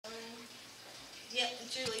Yeah,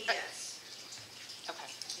 Julie, yes. Okay.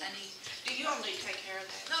 I need, Do you only take care of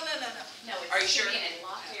that? no. No, it's Are you sure? in a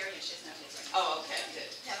locked area, and she doesn't have kids right now. Oh, okay, good.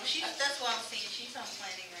 No, that's why I'm saying she's on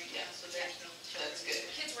planning right now, so there's no children. That's good.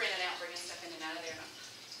 Kids were in and out, bringing stuff in and out of there.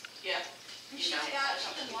 Yeah. And You she's know,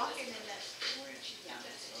 been walking in that storage, she's got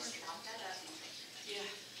that storage. Lock that up. Yeah.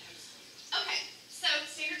 Okay, so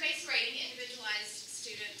standard-based grading, individualized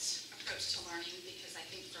student approach to learning, because I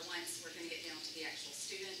think for once we're going to get down to the actual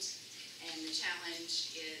student. And the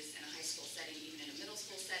challenge is in a high school setting, even in a middle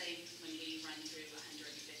school setting, when we run through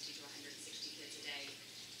 150 to 160 kids a day,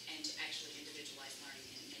 and to actually individualize learning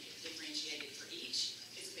and make it differentiated for each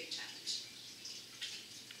is a big challenge.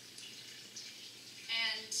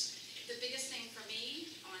 And the biggest thing for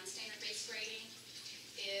me on standard-based grading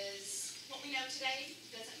is what we know today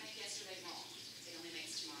doesn't make yesterday wrong. It only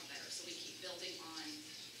makes tomorrow better. So we keep building on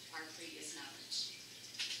our previous knowledge.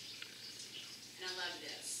 And I love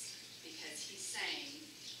this because he's saying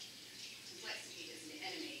complexity is the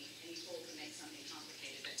enemy, and fool can make something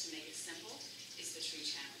complicated, but to make it simple is the true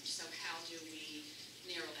challenge. So how do we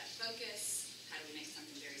narrow that focus? How do we make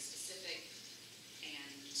something very specific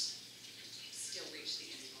and still reach the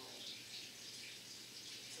end goal?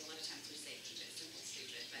 So a lot of times we say keep it simple,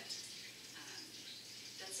 stupid, but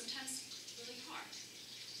that's sometimes really hard.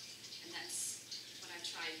 And that's what I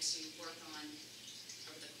tried to work on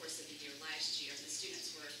over the course of the year last year. The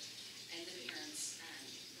students were, and the parents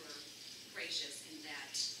were gracious in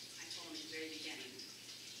that I told them at the very beginning,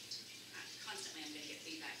 constantly I'm going to get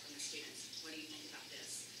feedback from the students. What do you think about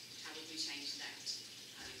this? How would we change that?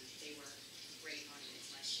 They were a great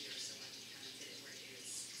audience last year, so I kind of did it where it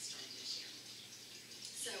is starting this year.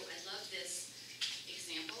 So I love this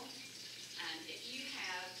example. If you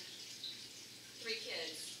have 3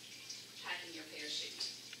 kids packing your parachute,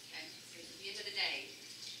 okay? So at the end of the day,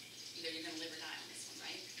 either you're going to live or die on this one,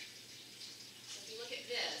 right? So if you look at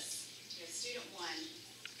this, you have student 1,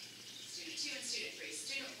 student 2, and student 3.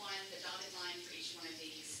 Student 1, the dotted line for each one of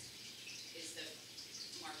these is the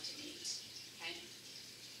mark to meet, okay?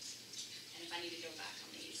 And if I need to go back on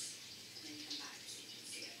these and then come back so you can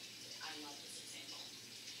see it, I love this example.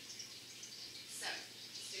 So,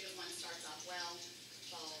 student 1 starts off well,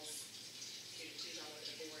 falls, student 2 is all over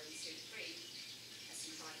the board, and student 3 has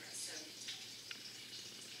some progress. So,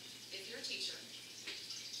 if you're a teacher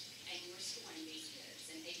and you're scoring these kids,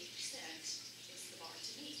 and 80% is the bar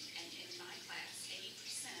to meet, and in my class,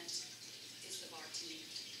 80% is the bar to meet.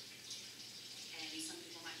 And some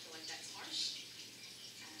people might feel like that's harsh,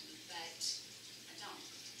 but I don't.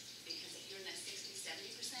 Because if you're in that 60,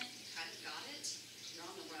 70%, you kind of got it, you're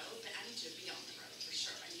on the road, but I need you to be on the road for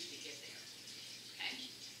sure. I need you to get there. Okay?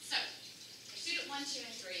 So, for student 1, 2,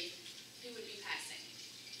 and 3, who would be passing?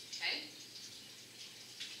 Okay?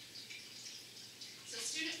 So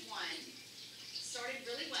student 1 started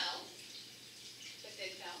really well, but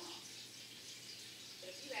then fell off.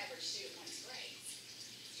 But if you average student 1's grades,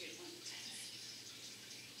 student 1 will pass.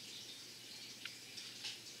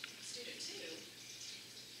 Student 2,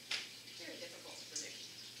 very difficult to predict.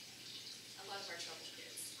 A lot of our trouble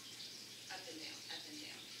kids, up and down, up and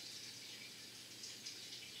down.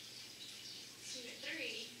 Student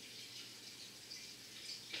 3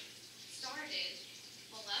 started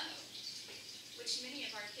below, which many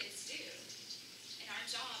of our kids do. And our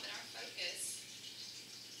job and our focus,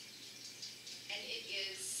 and it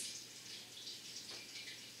is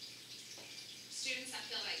students, I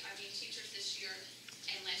feel like, I mean, teachers this year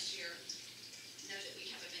and last year know that we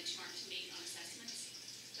have a benchmark to meet on assessments,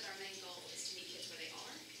 but our main goal is to meet kids where they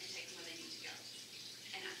are and take them where they need to go.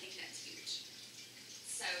 And I think that's huge.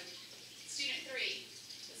 So, student 3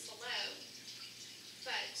 was below,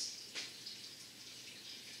 but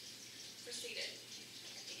proceeded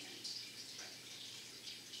at the end.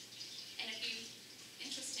 And if you,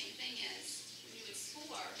 interesting thing is, when you would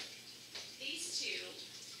score, these 2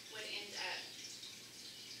 would end up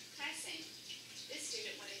passing. This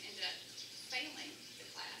student would have ended up failing the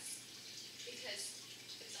class because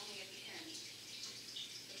it's only at the end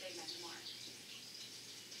that they met the mark.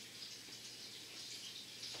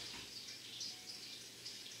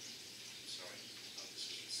 Sorry, this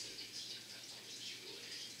is the cities.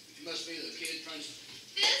 It must be the kid principal.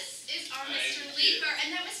 This is our Mr. Leeper,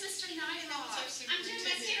 and that was Mr. Nyrock. I'm doing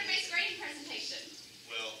my standard-based grading presentation.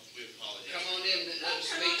 Well, we apologize. Come on in, let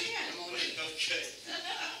us come meet on you. in. Come on in. Okay.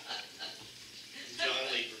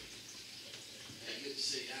 John Leeper. Hey, good to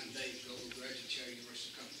see you. I'm Dave Gold, graduate chair,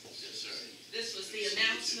 University of Cumberland. Yes, sir. This was the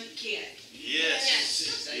announcement kid. Yes.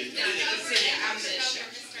 Dave Now, Gold. over and I'm over, Misha.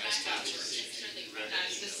 Mr. Nice to Nyrock, meet you. Mr. Leeper.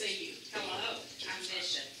 Nice to see you. Hello, I'm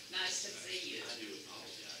Misha. Nice to see you. I do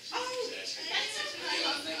apologize. Oh, Exactly. That's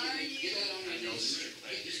okay. Get out on your knees.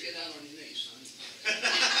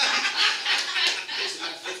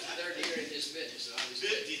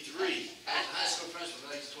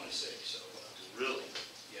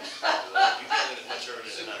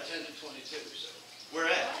 under 22, so. Where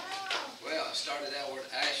at? Well, I started out with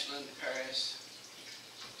Ashland, Paris,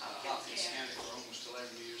 Hopkins County for almost 11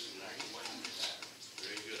 years, and I went on retired.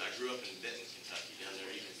 Very good. I grew up in Benton, Kentucky, down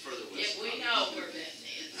there even further Yeah, west. we know where that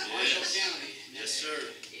is. Marshall County. Yes, sir.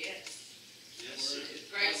 Yes. Yes, sir.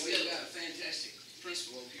 Great We've school. got a fantastic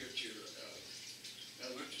principal over here at your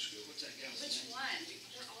elementary school. What's that gal's Which name? one?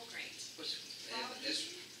 They're all great. What's,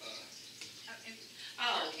 this,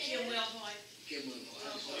 Oh, Kim Wellboy. Kim Willow.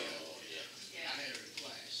 I just- Oh, yeah. I had her in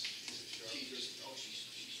class. She just, she's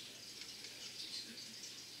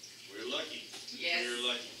We're lucky. Yes. We're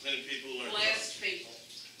lucky. Plenty of people learn. Blessed people.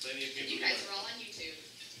 Plenty of And people you guys learn. are all on YouTube.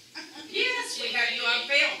 Yes, we have you on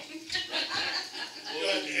film.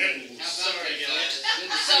 Well, sorry, guys.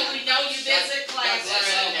 So we know you visit class God bless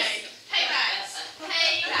all of every day. Hey, guys.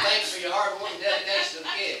 Hey, guys. Thanks for your hard work and dedication to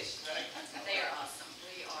the kids. They are awesome.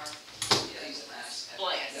 We are He's a nice guy.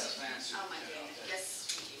 Blessed. Oh, my goodness,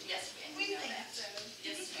 yes, we do, yes, and We we know think that. so.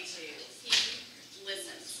 Yes, we do. He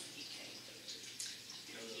listens.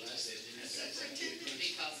 You know, the last day, that's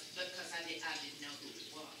Because I didn't know who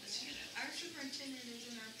it was, you know. Our superintendent is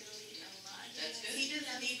in our building a lot. That's good. He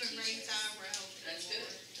doesn't even raise eyebrows. That's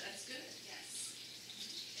good, that's good. Yes.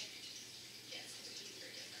 Yes, it's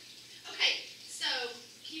very different. Okay, so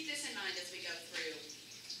keep this in mind as we go through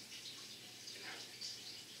the PowerPoint.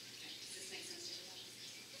 Okay, does this make sense to everybody?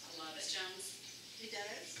 I love it. Ms. Jones? He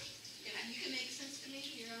does. If you can make sense to me,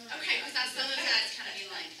 you're all right. Okay, because I saw those guys kind of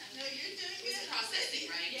being like, No, you're doing it was good. processing,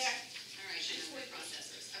 right? Yeah. All right, I know we're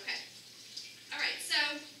processors, okay. All right, so,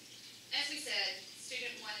 as we said,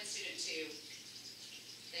 student one and student two,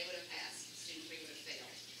 they would have passed, student three would have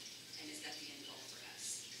failed. And is that the end goal for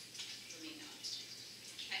us? For me, not.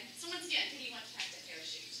 Okay, so once again, who do you want to pack that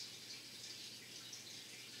parachute?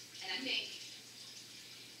 And I think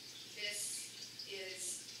this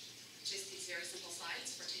is just these very simple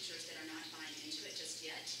slides for teachers that are not buying into it just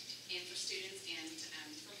yet, and for students and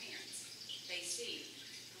for parents. They see,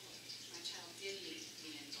 oh, my child did meet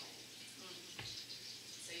the end goal.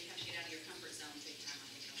 So you have to get out of your comfort zone big time, I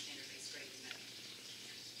think, on standard-based grading, but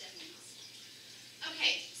definitely possible.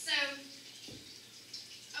 Okay, so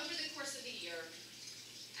over the course of the year,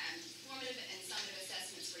 formative and summative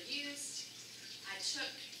assessments were used. I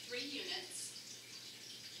took 3 units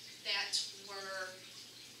that were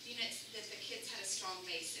units that the kids had a strong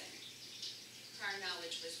base in. Prior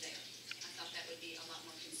knowledge was there. I thought that would be a lot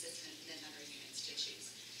more consistent than other units to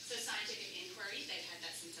choose. So scientific inquiry, they've had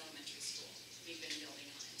that since elementary school. We've been building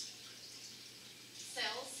on it.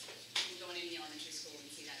 Cells, you can go in any elementary school and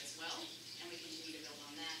see that as well, and we continue to build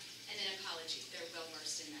on that. And then ecology, they're well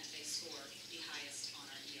versed in that. They score the highest on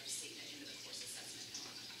our ERC, the end of the course assessment and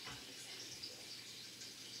on a final exam.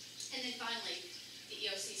 And then finally, the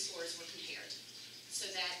EOC scores were compared. So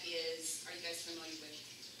that is, are you guys familiar with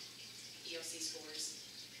EOC scores?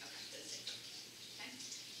 Okay, that's it. Okay.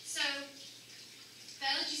 So,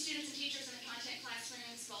 biology students and teachers in the content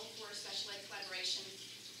classrooms, goal for special ed collaboration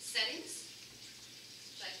settings,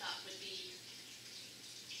 which I thought would be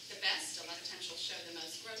the best. A lot of times you'll show the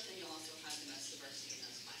most growth and you'll also have the most diversity in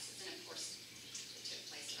those classes. And of course, it took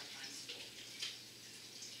place at our prime school.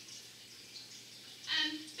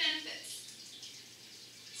 Benefits.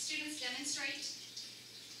 Students demonstrate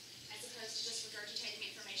as opposed to just regurgitating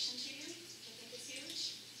information to you, which I think is huge.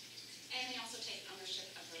 And they also take ownership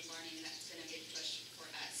of their learning, and that's been a big push for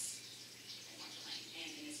us at Marshall Lane and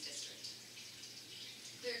in this district.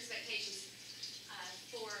 Their expectations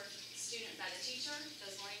for student by the teacher,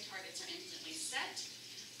 those learning targets are instantly set.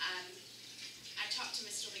 I talked to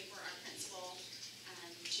Mr. Leeper, our principal,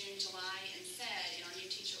 June, July, and said in our new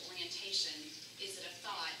teacher orientation, is it a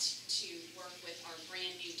thought to work with our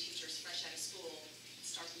brand new teachers fresh out of school,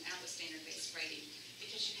 start them out with standard-based grading,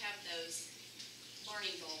 because you have those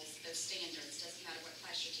learning goals, those standards, doesn't matter what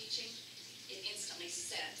class you're teaching, it instantly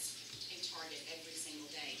sets a target every single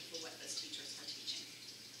day for what those teachers are teaching.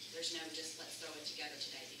 There's no just let's throw it together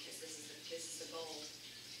today because this is the goal,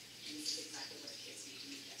 and this is exactly what the kids need to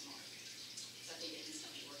meet that mark. So I think it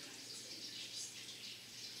instantly organizes the teachers.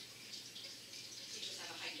 Teachers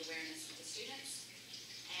have a heightened awareness of the students,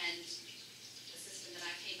 and the system that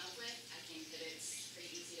I came up with, I think that it's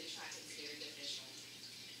pretty easy to track. It's very good visual.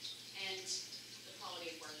 And the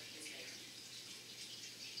quality of work is there.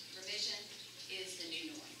 Revision is the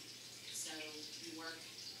new norm. So you work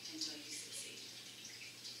until you succeed.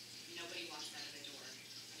 Nobody walks out of the door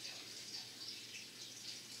a failure.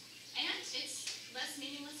 And it's less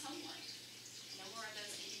meaningless homework. No more of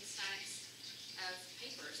those ending stacks of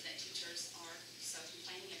papers that teachers are so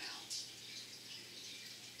complaining about.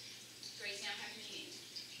 Grades now have meaning.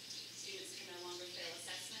 Students can no longer fail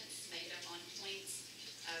assessments, make it up on points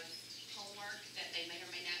of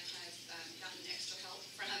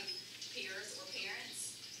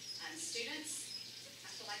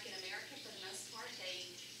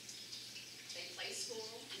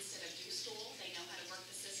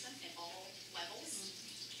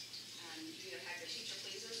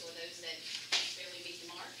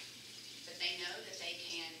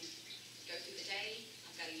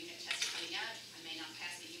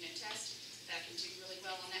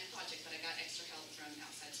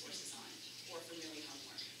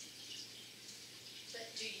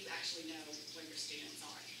actually know where your students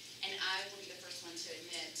are. And I will be the first one to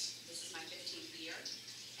admit, this is my 15th year,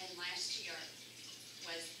 and last year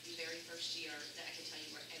was the very first year that I could tell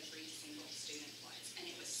you where every single student was. And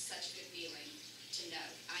it was such a good feeling to know.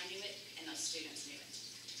 I knew it, and those students knew it.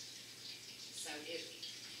 So it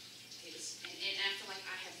was, and I feel like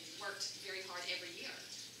I have worked very hard every year.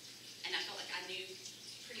 And I felt like I knew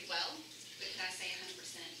pretty well, but could I say 100%?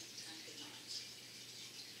 I could not.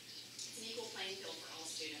 It's an equal playing field for all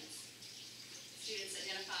students. Students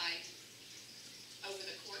identify over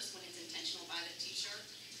the course when it's intentional by the teacher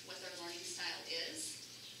what their learning style is.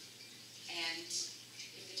 And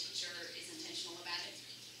if the teacher is intentional about it,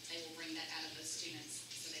 they will bring that out of those students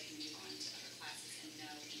so they can move on to other classes and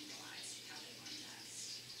know and realize how they learn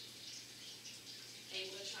best.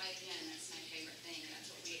 Able to try again, that's my favorite thing. That's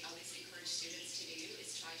what we always encourage students to do,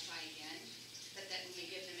 is try again. But that when we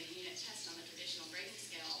give them a unit test on the traditional grading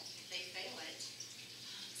scale, if they fail it,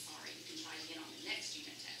 sorry, you can try again on the next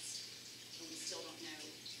unit test. When we still don't know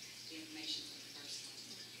the information from the first one.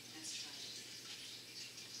 Let's try it.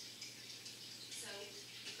 So,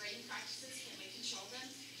 the grading practices, can we control them?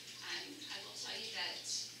 I will tell you that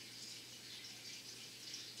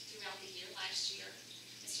throughout the year, last year,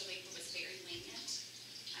 Mr. Leeper was very lenient.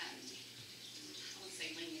 I won't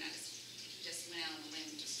say lenient, I just went out on a limb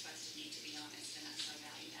and just trusted me, to be honest, and I so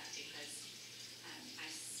value that because I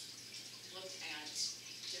looked at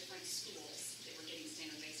different schools that were getting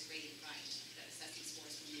standard-based grading right, that assessment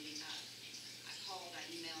scores were moving up. I called, I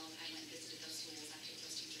emailed, I went and visited those schools, I picked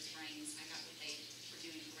those teachers' brains, I got what they were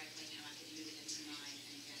doing correctly, and how I could move it into mine,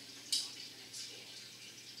 and then bring it on to the next school.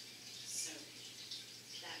 So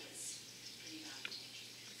that was pretty valuable.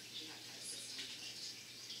 You have to have a system for it.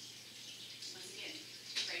 Once again,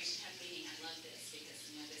 grades should have meaning. I love this because,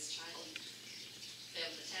 this child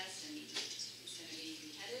failed the test and he's going to be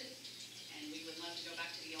beheaded. And we would love to go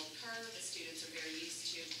back to the old curve. The students are very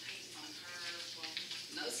used to painting on a curve. Well,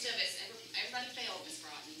 most of us, everybody failed, Ms.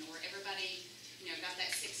 Broughton, or everybody, got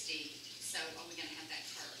that 60. So are we going to have that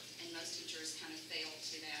curve? And most teachers kind of fail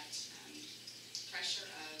to that pressure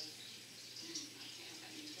of, I can't have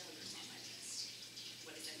that many failures on my test.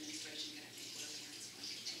 What is administration going to think? What are parents going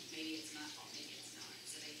to think? Maybe it's my fault, maybe it's not.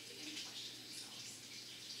 So they begin to question themselves.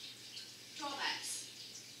 Drawbacks.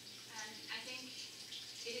 I think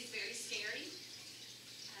it is very scary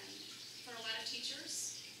for a lot of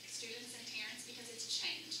teachers, students, and parents because it's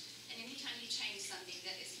change. And anytime you change something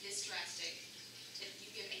that is this drastic, if you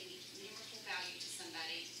give a numerical value to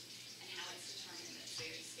somebody and how it's determined, that's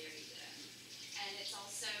very scary to them. And it's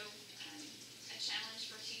also a challenge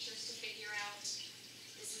for teachers to figure out,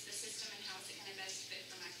 this is the system and how is it going to best fit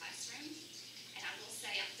for my classroom. And I will say,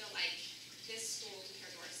 I feel like this school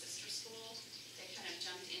compared to our sister school, they kind of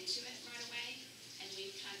jumped into it right away, and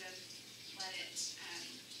we've kind of let it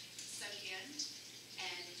soak in.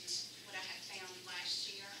 And what I have found last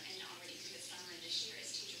year and already through the summer and this year is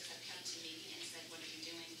teachers have come to me and said, what are you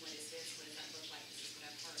doing? What is this? What does that look like? This is what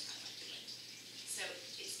I've heard. How do I do it? So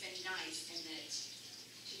it's been nice in that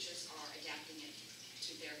teachers are adapting it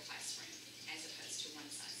to their classroom as opposed to one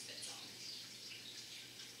size fits all.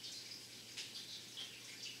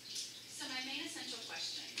 So my main essential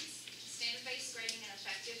questions: standard-based grading in an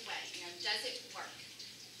effective way. Does it work?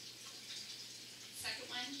 Second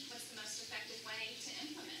one, what's the most effective way to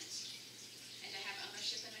implement and to have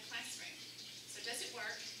ownership in the classroom? So does it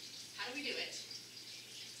work? How do we do it?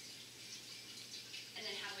 And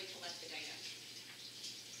then how do we collect the data?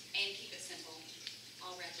 And keep it simple,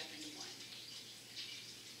 all wrapped up into one.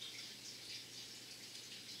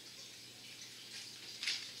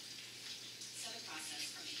 So the process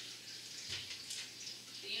for me.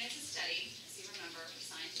 The units of study, as you remember,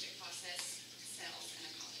 scientific process, cells, and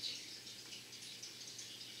ecology.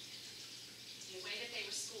 The way that they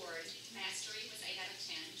were scored, mastery was 8 out of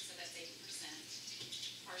 10, so that's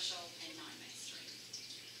 80%, partial and non-mastery.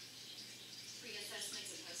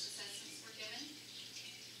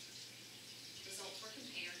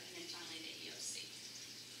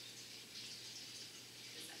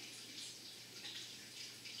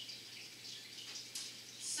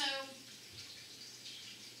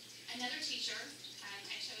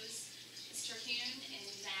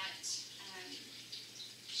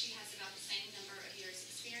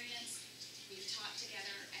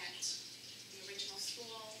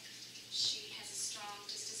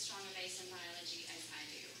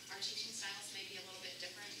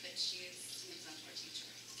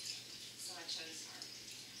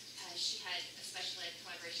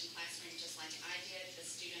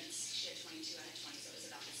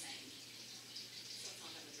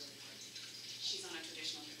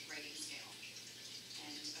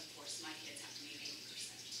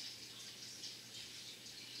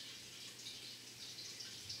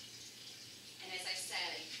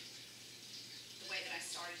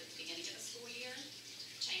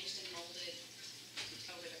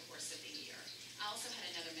 also had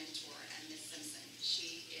another mentor, Ms. Simpson.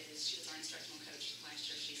 She was our instructional coach last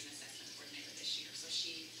year. She's an assessment coordinator this year. So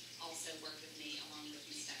she also worked with me along with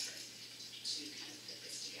Ms. Decker to kind of put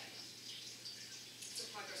this together. So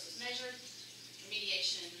progress was measured,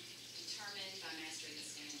 remediation determined by mastering the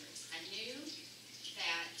standards. I knew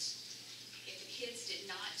that if the kids did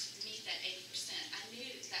not meet that 80%, I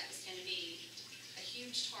knew that was going to be a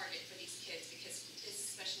huge target for these kids because this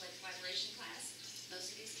special ed collaboration class,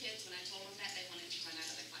 most of these kids, when I told them that, they wanted to run out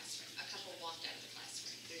of the classroom. A couple walked out of the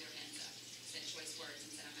classroom, threw their hands up, said choice words,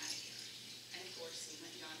 and said, I'm out of here. And of course, we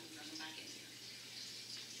went and got them and thrown them back in here.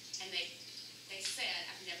 And they said,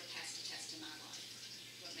 I've never passed a test in my life.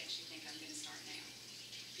 What makes you think I'm going to start now?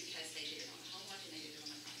 Because they did it on the homework and they did it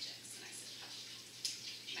on the projects. And I said, oh,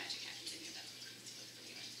 magic happens in here, that's what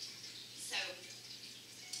we're doing. So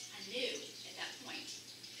I knew at that point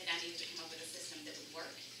that I needed to come up with a system that would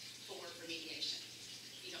work for remediation.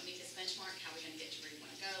 You don't meet this benchmark, how are we going to get to where you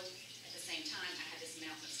want to go? At the same time, I have this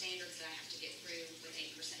amount of standards that I have to get through with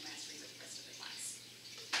 80% mastery with the rest of the class.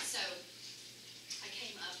 So I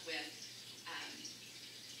came up with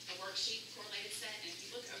a worksheet correlated set, and if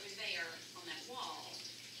you look over there on that wall,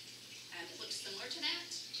 it looks similar to that.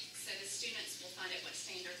 So the students will find out what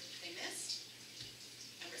standard they missed,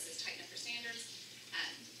 and where it says tighten up your standards.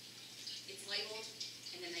 It's labeled,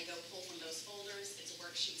 and then they go pull from those folders. It's a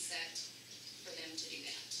worksheet set for them to do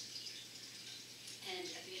that. And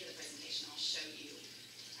at the end of the presentation, I'll show you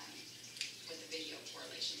what the video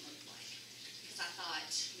correlation looked like. Because I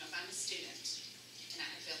thought, if I'm a student and I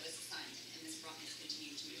have failed this assignment and this brought me to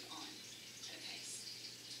continue to move on at a pace,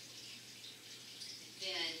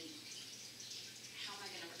 then how am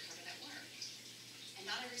I going to recover that work? And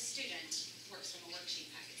not every student works from a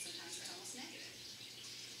worksheet packet. Sometimes they're almost negative.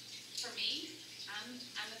 For me,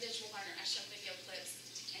 I'm a visual learner. I show video clips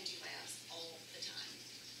and do labs all the time.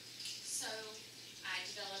 So I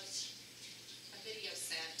developed a video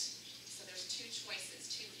set. So there's two choices,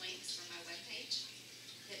 two links from my webpage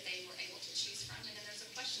that they were able to choose from. And then there's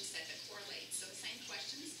a question set that correlates. So the same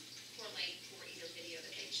questions correlate for either video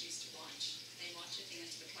that they choose to watch. They watch it, they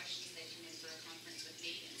answer the questions, they come in for a conference with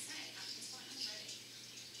me and say, I'm ready.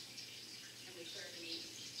 And we clear the need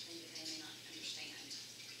thing that they may not understand.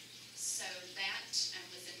 So that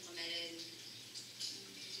was implemented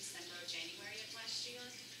December or January of last year,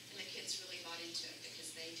 and the kids really bought into it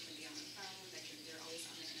because they can be on the phone, they're always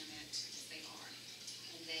on the internet, as they are,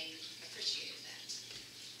 and they appreciated that.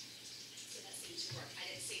 So that seemed to work. I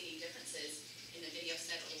didn't see any differences in the video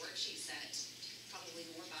set or the worksheet set, probably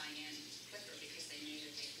more buy-in quicker because they knew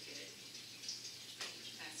that they could get it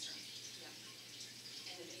faster.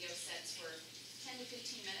 Yeah. And the video sets were 10 to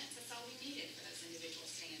 15 minutes. That's all we needed for those individual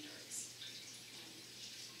standards.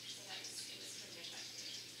 So it was pretty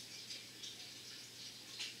effective.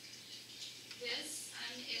 This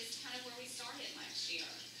is kind of where we started last year.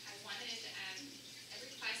 I wanted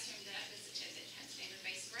every classroom that I visited that had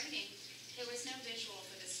standard-based grading, there was no visual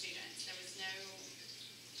for the students. There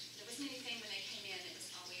wasn't anything when they came in. It was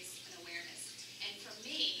always an awareness. And for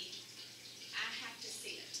me, I have to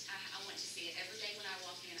see it. I want to see it every day when I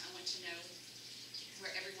walk in. I want to know where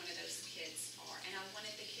every one of those kids are. And I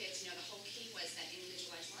wanted the kids, the whole key was that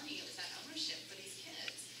individualized learning. It was that ownership for these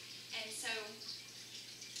kids. And so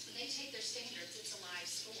when they take their standards, it's a live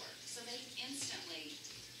score. So they instantly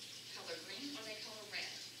color green or they color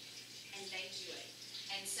red. And they do it.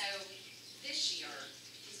 And so this year,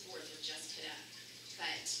 these boards were just put up.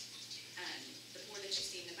 But the board that you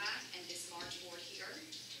see in the back and this large board here,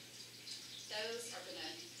 those are going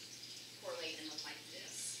to correlate and look like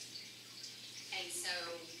this. And so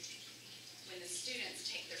when the students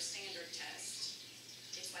take their standard test,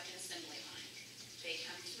 it's like an assembly line. They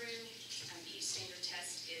come through, each standard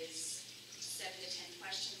test is 7 to 10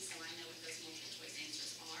 questions, so I know what those multiple choice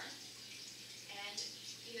answers are. And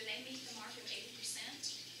either they meet the mark of 80%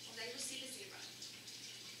 or they receive a 0.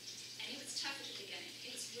 And it was tough at the beginning.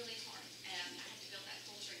 It was really hard. And I had to build that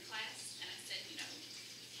culture in class, and I said,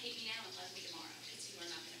 hate me now and love me tomorrow, because you are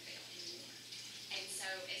not going to fail anymore. And so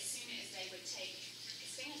as soon as they would take a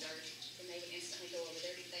standard, then they would instantly go over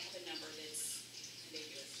there. They have a number that's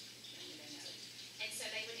ambiguous, they know. And so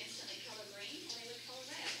they would instantly color green or they would color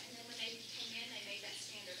red. And then when they came in, they made that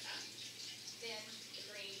standard up. Then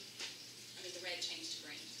the red changed to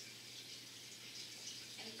green.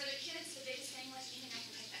 And for the kids, the biggest thing was, I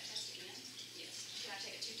can take that test again? Yes. Can I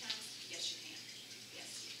take it 2 times? Yes, you can. Yes,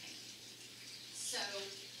 you can. So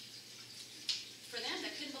for them,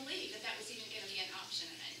 they couldn't believe that that was even going to be an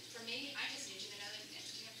option. And for me, I just need you to know the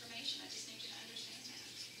information. I just need you to understand that.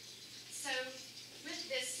 So with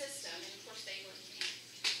this system, and of course they were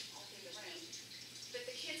all through the room, but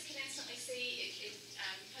the kids could instantly see see, it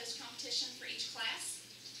posed competition for each class,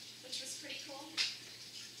 which was pretty cool.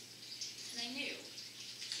 And they knew.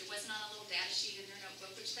 It wasn't on a little data sheet in their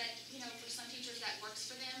notebook, which that, for some teachers that works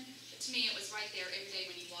for them. But to me, it was right there every day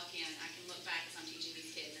when you walk in. I can look back as I'm teaching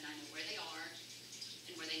these kids and I know where they are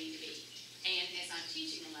and where they need to be. And as I'm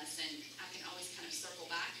teaching a lesson, I can always kind of circle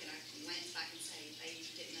back and I can glance back and say, they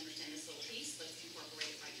didn't understand this little piece, let's incorporate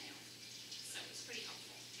it right now. So it was pretty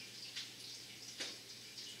helpful.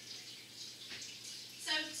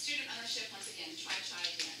 So student ownership, once again, try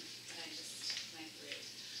again, that I just went through.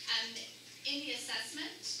 In the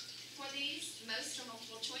assessment for these, most are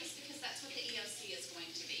multiple choice because that's what the EOC is going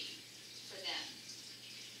to be for them.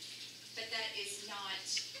 But that is not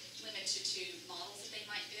limited to models that they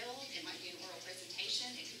might build. It might be an oral presentation.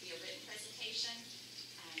 It could be a written presentation.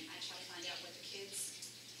 I try to find out what the kids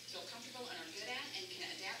feel comfortable and are good at and can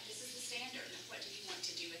adapt. This is the standard. What do you want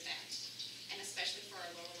to do with that? And especially for our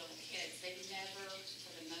lower level kids, they've never,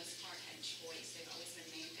 for the most part, had choice. They've always been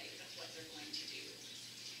mandated of what they're going to do.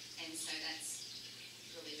 And so that's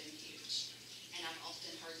really been huge. And I've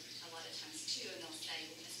often heard a lot of times too, and they'll say,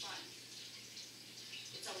 well, Ms. Bryant,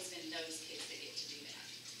 it's always been those kids that get to do that.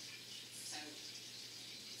 So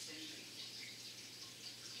it's been great.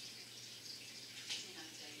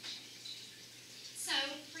 So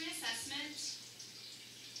pre-assessment,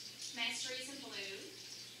 mastery is in blue,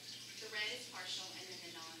 the red is partial, and then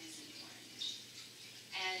the non is in orange.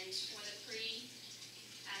 And for the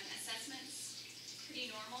pre-assessments, pretty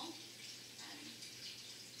normal.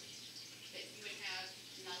 That you would have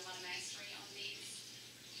not a lot of mastery on these.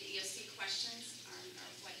 The EOC questions are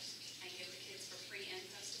what I give the kids for pre and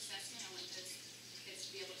post assessment. I want those kids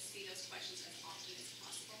to be able to see those questions as often as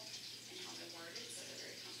possible and how they're worded so they're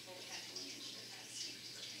very comfortable with that going into their test and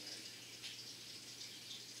prepared.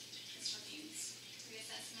 This reviews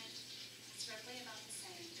pre-assessment. It's roughly about the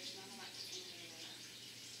same. There's not a lot to think there.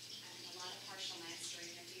 A lot of partial mastery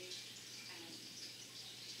review.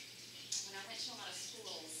 When I went to a lot of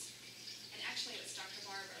schools, and actually it was Dr.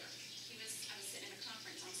 Barber. I was sitting in a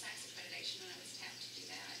conference on SACS accreditation when I was tapped to do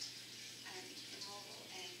that in Louisville,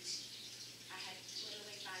 and I had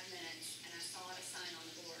literally 5 minutes, and I saw a sign on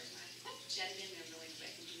the board, and I jetted in there really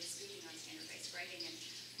quick, and he was speaking on standard-based grading, and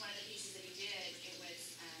one of the pieces that he did, it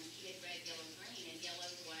was, he had red, yellow, green, and yellow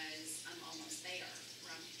was, I'm almost there.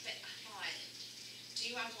 But I thought, do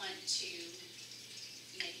I want to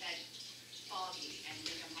make that foggy and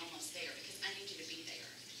think I'm almost there, because I need you to be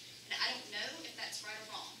there. And I don't know if that's right or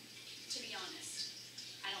wrong, to be honest.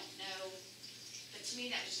 I don't know, but to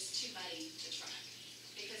me that was just too muddy to track.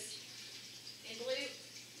 Because in blue,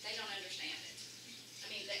 they don't understand it.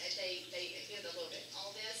 I mean, they get a little bit.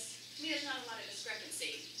 All this, to me there's not a lot of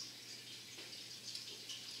discrepancy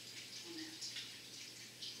on that.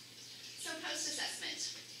 So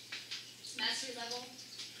post-assessment. Mastery level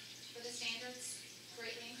for the standards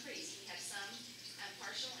greatly increased. We have some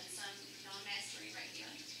partial and some non-mastery right here.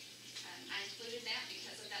 I included that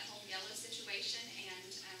because of that whole yellow situation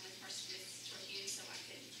and with review so I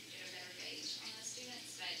could get a better gauge on the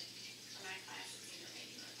students, but for my class it's either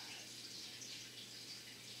 80 or above.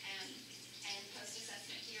 And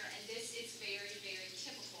post-assessment here, and this is very, very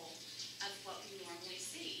typical of what we normally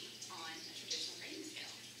see on a traditional grading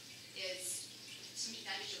scale. Is, to me,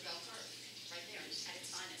 that is your bell curve right there at its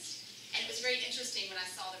finest. And it was very interesting when I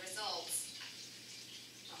saw the results.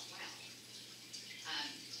 Oh, wow.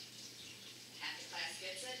 Half the class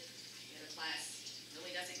gets it. The other class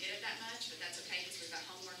really doesn't get it that much, but that's okay because we've got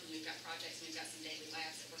homework and we've got projects and we've got some daily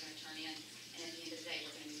labs that we're going to turn in. And at the end of the day,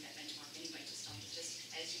 we're going to meet that benchmark anyway, just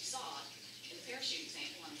as you saw in the parachute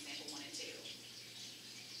example on example 1 and 2.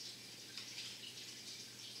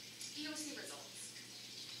 EOC results.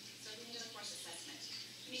 So we into the course assessment.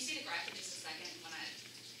 When you see the graph in just a second, when I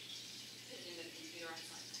put it into the computer, I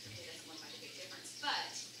thought, it doesn't look like a big difference.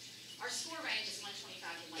 But our score range is 125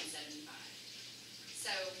 to 175.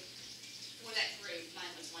 So for that group, mine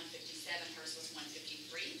was 157, hers was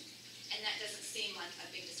 153. And that doesn't seem like a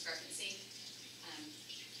big discrepancy,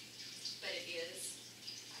 but it is.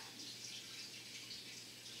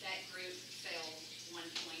 That group fell 1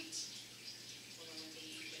 point below a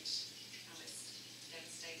B, which I was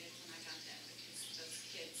devastated when I got that because those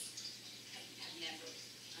kids have never,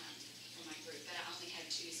 from my group, but I only had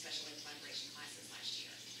 2 special ed collaboration classes last year.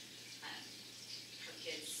 Her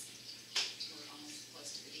kids were almost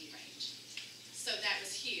close to the D range. So that was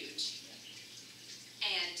huge.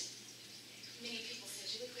 And many people said,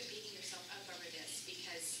 Julie, quit beating yourself up over this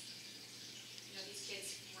because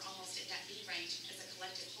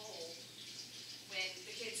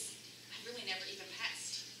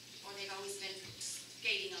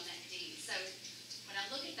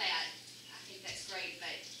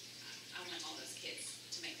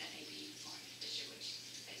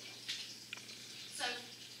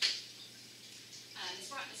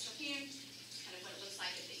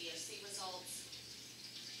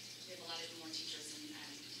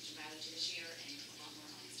biology this year and a lot more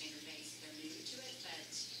on standard base. They're new to it, but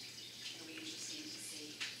it'll be interesting to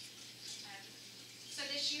see. So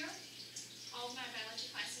this year, all of my biology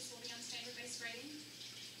classes will be on standard base grading.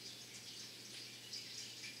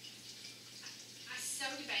 I so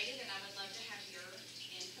debated, and I would love to have your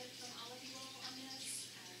input from all of you all on this.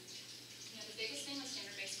 The biggest thing with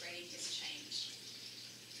standard base grading is change.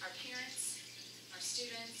 Our parents, our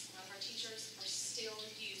students, a lot of our teachers are still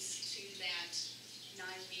used to that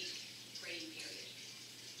 9-week grading period.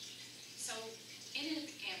 So in a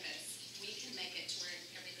campus, we can make it to where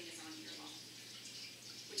everything is on year long,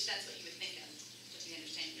 which that's what you would think of with the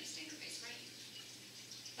understanding of standard base grading.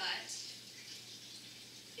 But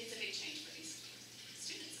it's a big change for these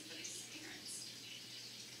students and for these parents.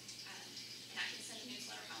 And I can send a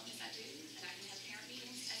newsletter home as I do, and I can have parent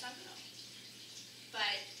meetings as I will.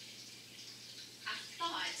 But I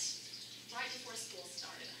thought, right before school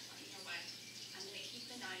started, I thought, you know what, I'm going to keep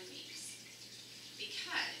the 9 weeks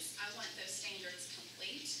because I want those standards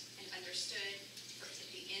complete and understood at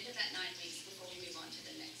the end of that 9 weeks before we move on to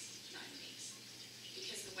the next 9 weeks.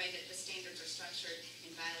 Because the way that the standards are structured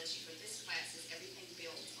in biology for this class is everything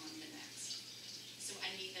builds on the next. So I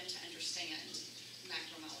need them to understand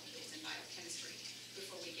macromolecules and biochemistry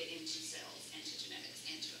before we get into cells and to genetics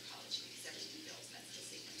and to ecology, because everything builds, that's the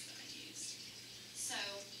sequence that I use. So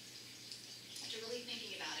after really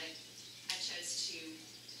thinking about it, I chose to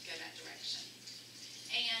go that direction.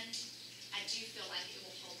 And I do feel like it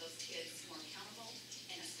will hold those kids more accountable,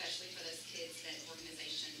 and especially for those kids that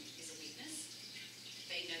organization is a weakness,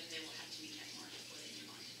 they know they will have to meet that mark before they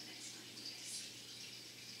move on to the next 9 weeks.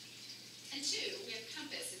 And 2, we have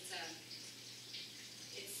Compass. It's a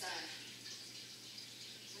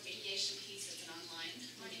remediation piece. It's an online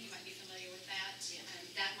learning. You might be familiar with that.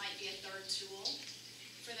 That might be a third tool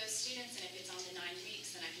for those students, and if it's on the 9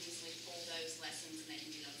 weeks, then I can easily pull those lessons and they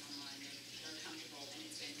can do those online. They're comfortable, and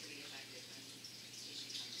it's been pretty effective when teaching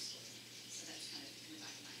come to school. So that's kind of in the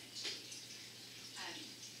back of my head too.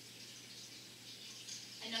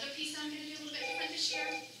 Another piece that I'm going to do a little bit different this year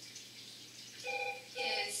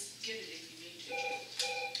is Get it if you need to.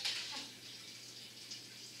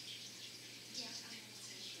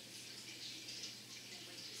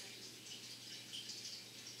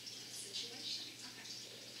 situation. Okay.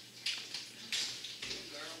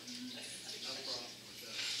 Girl, No problem with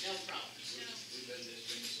that. no problem. We've been in this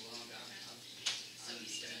business a long time. I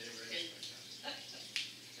understand every aspect of it.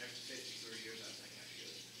 After 53 years, I think I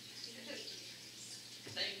should.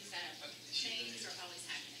 Things happen. Things are always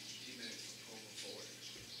happening. She made it from home forward.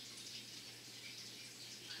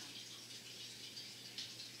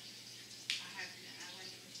 I like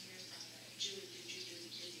to hear from Julie, did you do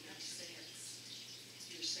the upsets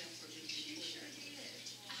yourself, or did you use your?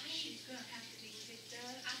 She's gonna have to be picked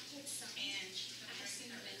up, I put some, and she's I gonna have bring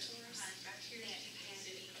seen her mentors behind back here. that have had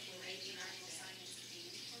it for animal science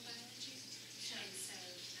and for biology. And so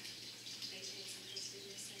they did some of those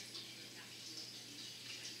video sets and they were not doing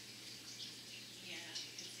Yeah,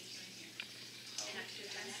 it's in here. And I could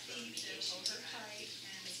have done that for Steve to hold her remediation tight,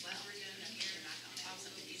 and as well. we're done They're here. not gonna I have will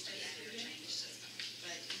some of get these that that are student, changed.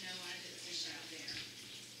 but no, I didn't push out there.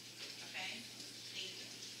 Okay? Thank you.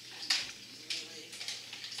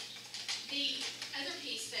 The other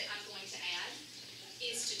piece that I'm going to add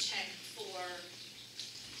is to check for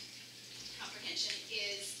comprehension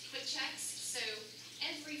is quick checks. So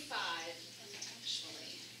every 5, and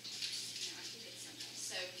actually, I keep it simple.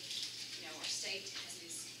 So, our state has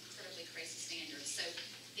these incredibly crazy standards. So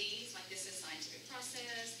these, like this is scientific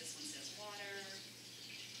process, this one says water,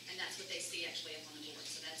 and that's what they see actually up on the board.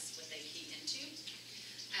 So that's what they key into.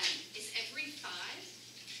 Is every 5,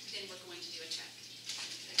 then we're going to do a check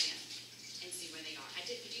again and see where they are. I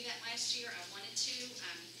didn't do that last year. I wanted to.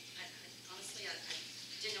 Honestly, I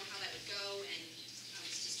didn't know how that would go, and I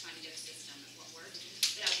was just trying to get a system of what worked.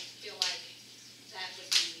 But I feel like that would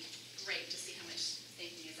be great to see how much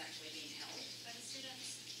thinking is actually being held by the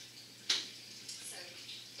students. So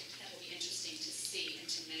that will be interesting to see and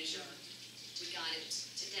to measure. We got it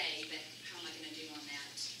today, but how am I going to do on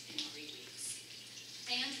that in 3 weeks?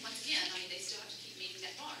 And once again, they still have to keep meeting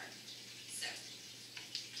that bar. So.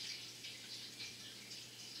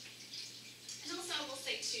 And also, I will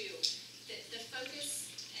say too, that the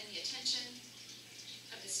focus and the attention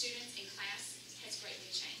of the students in class has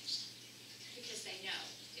greatly changed. Because they know,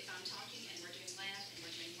 if I'm talking and we're doing lab and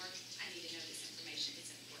we're doing work, I need to know this information.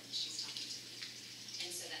 It's important. She's talking to me.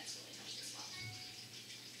 And so that's really helped as well.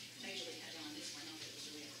 Majorly cut down on this one, not that it was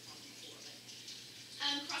really ever a problem before, but.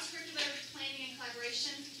 Cross-curricular planning and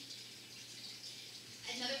collaboration.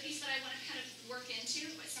 Another piece that I want to kind of work into,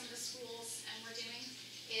 what some of the schools were doing,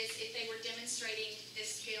 is if they were demonstrating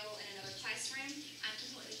this skill in another classroom, I'm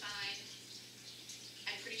completely fine,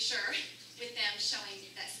 I'm pretty sure, with them showing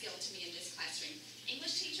that skill to me in this classroom.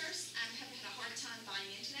 English teachers have had a hard time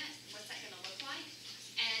buying into that. What's that going to look like?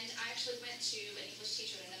 And I actually went to an English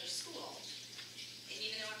teacher at another school, and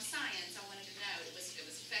even though I'm science, I wanted to know it was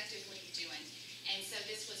effective. What are you doing? And so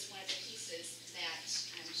this was one of the pieces that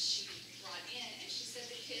she brought in, and she said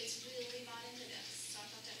the kids really bought into this. So I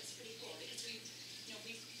thought that was pretty cool because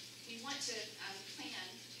we want to plan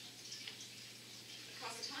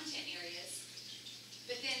across the content areas,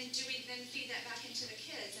 but then do we then feed that back into the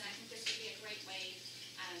kids? And I think this would be a great way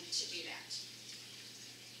to do that.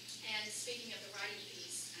 And speaking of the writing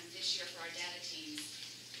piece, this year for our data teams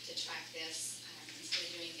to track this, instead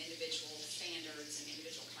of doing individual standards and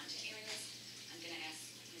individual content areas, I'm going to ask